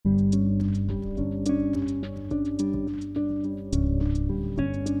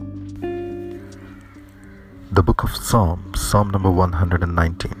The book of Psalms, Psalm number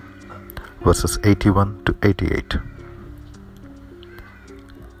 119, verses 81 to 88.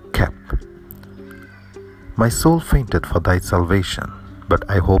 Cap. My soul fainteth for thy salvation, but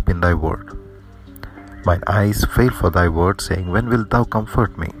I hope in thy word. Mine eyes fail for thy word, saying, when wilt thou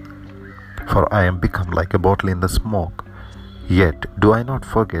comfort me? For I am become like a bottle in the smoke, yet do I not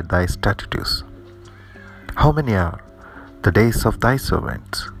forget thy statutes. How many are the days of thy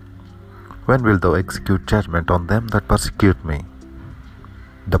servants? When wilt thou execute judgment on them that persecute me?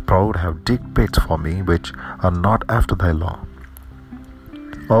 The proud have digged pits for me, which are not after thy law.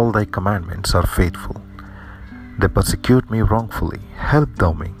 All thy commandments are faithful. They persecute me wrongfully. Help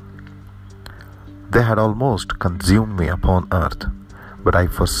thou me. They had almost consumed me upon earth, but I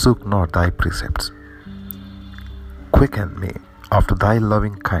forsook not thy precepts. Quicken me after thy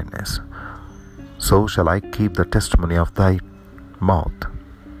loving kindness, so shall I keep the testimony of thy mouth.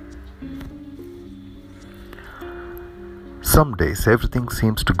 Some days everything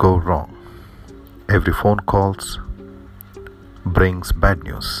seems to go wrong. Every phone calls brings bad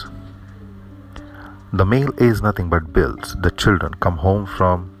news. The mail is nothing but bills. The children come home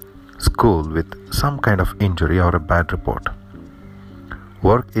from school with some kind of injury or a bad report.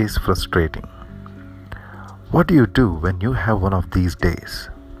 Work is frustrating. What do you do when you have one of these days?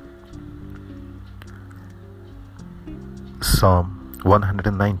 Psalm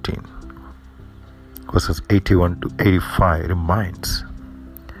 119 verses 81 to 85 reminds,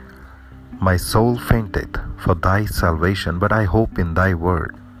 my soul fainteth for thy salvation, but I hope in thy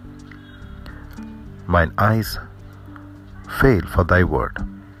word. Mine eyes fail for thy word,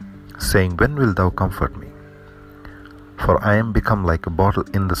 saying, when wilt thou comfort me? For I am become like a bottle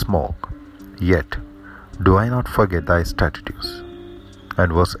in the smoke, yet do I not forget thy statutes.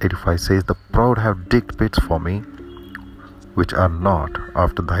 And verse 85 says, the proud have digged pits for me, which are not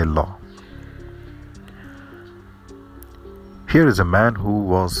after thy law. Here is a man who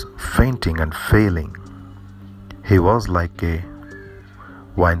was fainting and failing. He was like a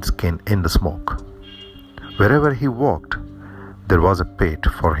wineskin in the smoke. Wherever he walked, there was a pit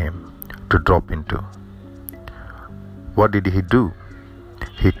for him to drop into. What did he do?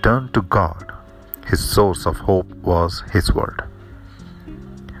 He turned to God. His source of hope was His word.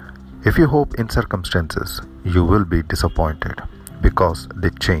 If you hope in circumstances, you will be disappointed because they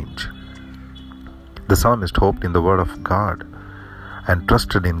change. The psalmist hoped in the word of God and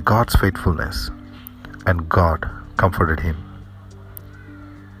trusted in God's faithfulness, and God comforted him.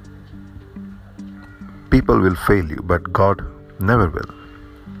 People will fail you, but God never will.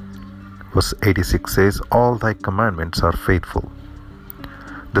 Verse 86 says, all thy commandments are faithful.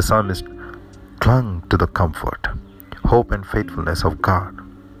 The psalmist clung to the comfort, hope and faithfulness of God,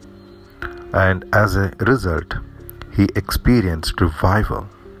 and as a result, he experienced revival.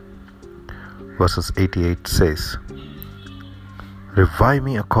 Verses 88 says, revive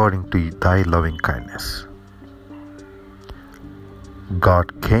me according to thy loving kindness.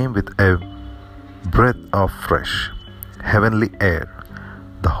 God came with a breath of fresh, heavenly air,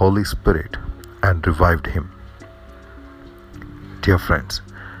 the Holy Spirit, and revived him. Dear friends,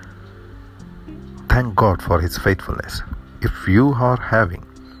 thank God for His faithfulness. If you are having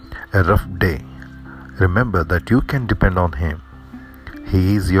a rough day, remember that you can depend on Him.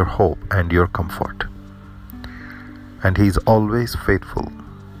 He is your hope and your comfort. And He is always faithful.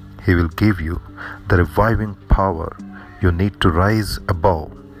 He will give you the reviving power you need to rise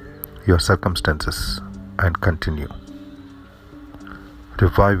above your circumstances and continue.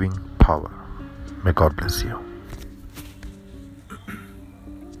 Reviving power. May God bless you.